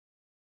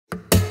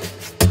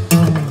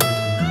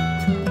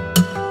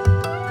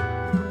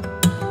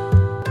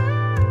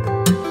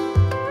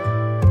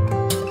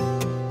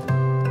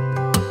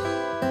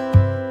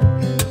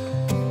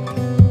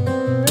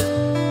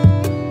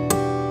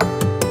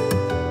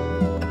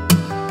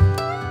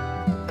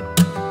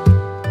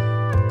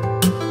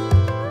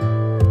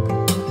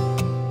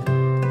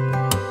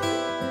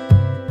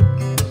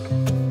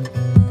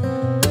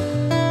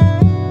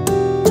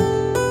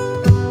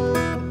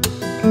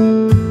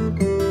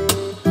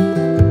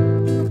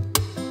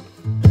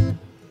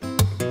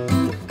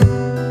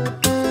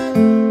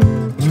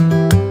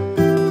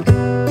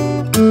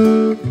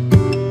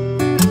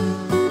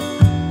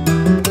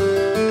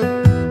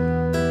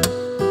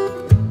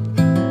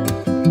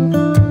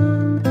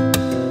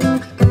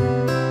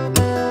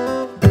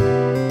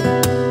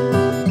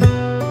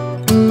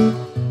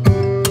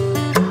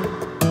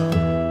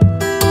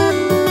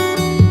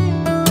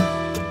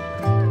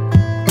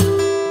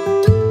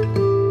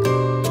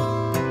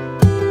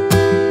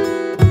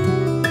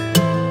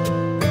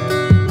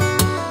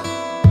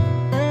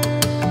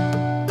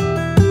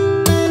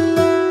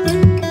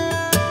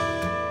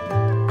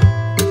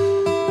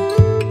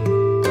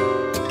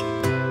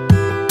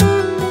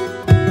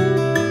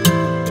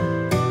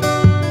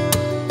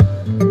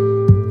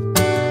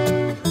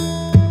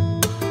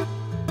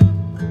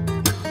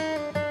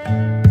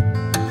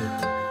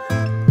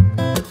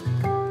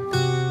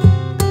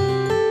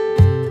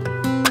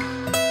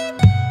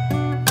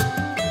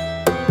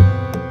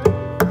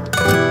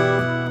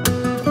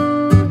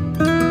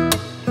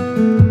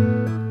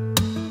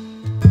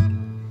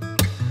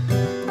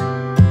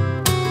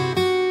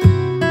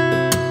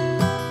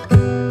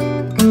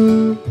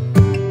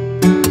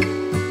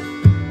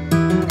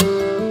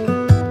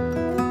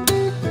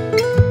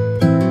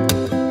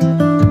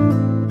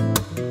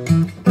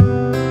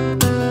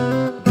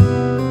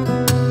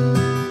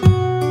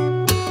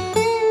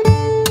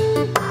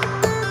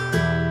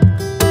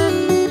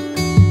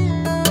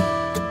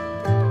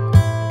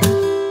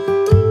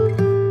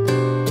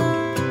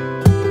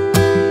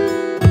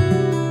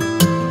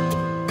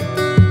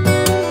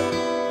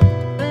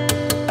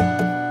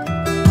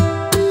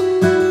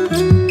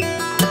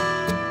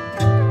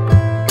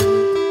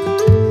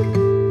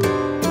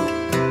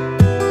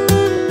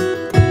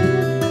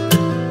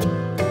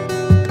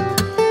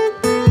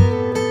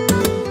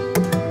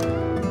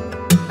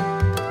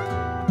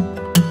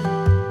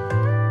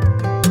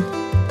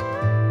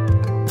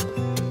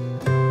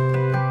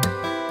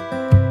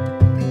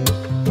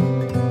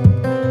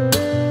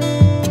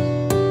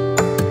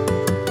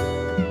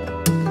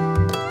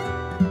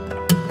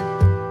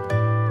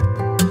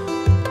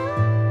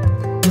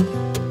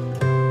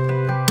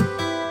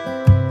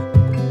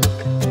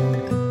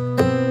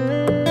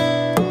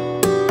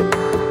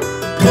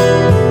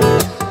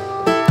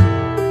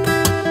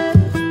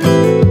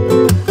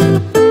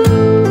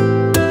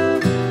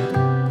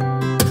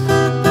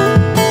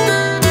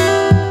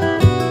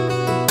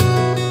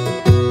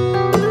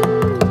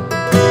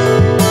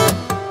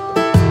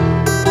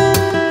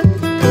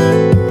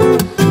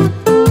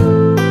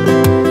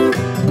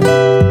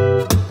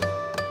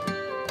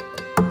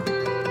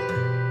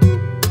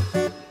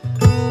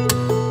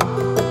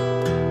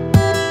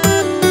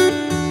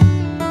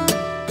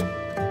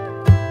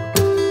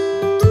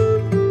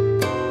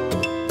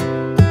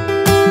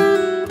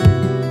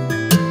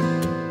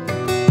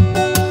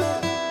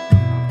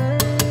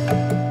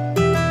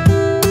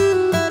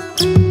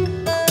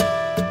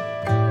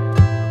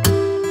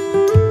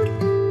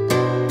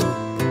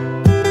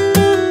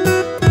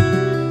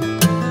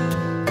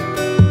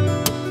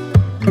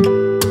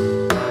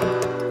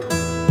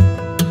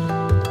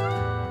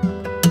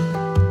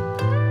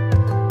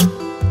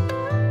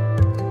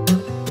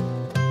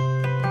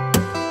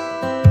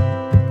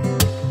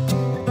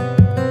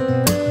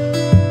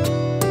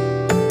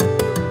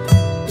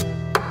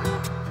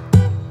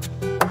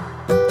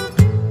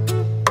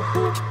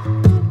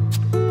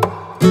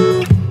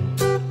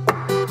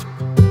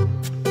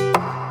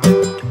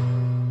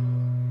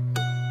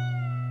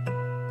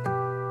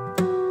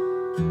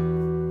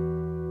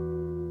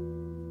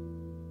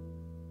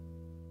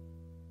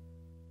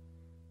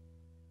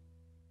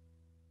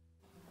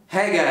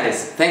Hey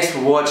guys, thanks for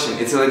watching,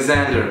 it's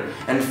Alexander,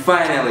 and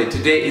finally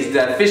today is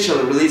the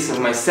official release of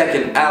my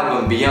second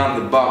album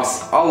Beyond the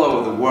Box all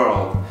over the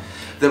world.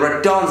 There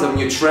are tons of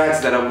new tracks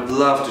that I would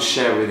love to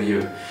share with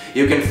you.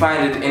 You can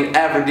find it in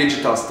every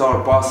digital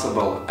store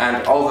possible,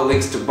 and all the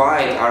links to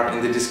buy it are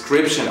in the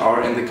description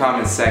or in the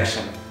comment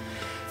section.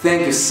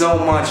 Thank you so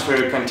much for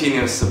your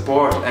continuous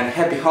support, and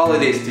happy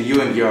holidays to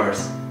you and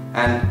yours.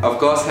 And of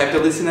course, happy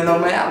listening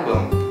on my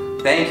album.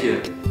 Thank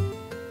you.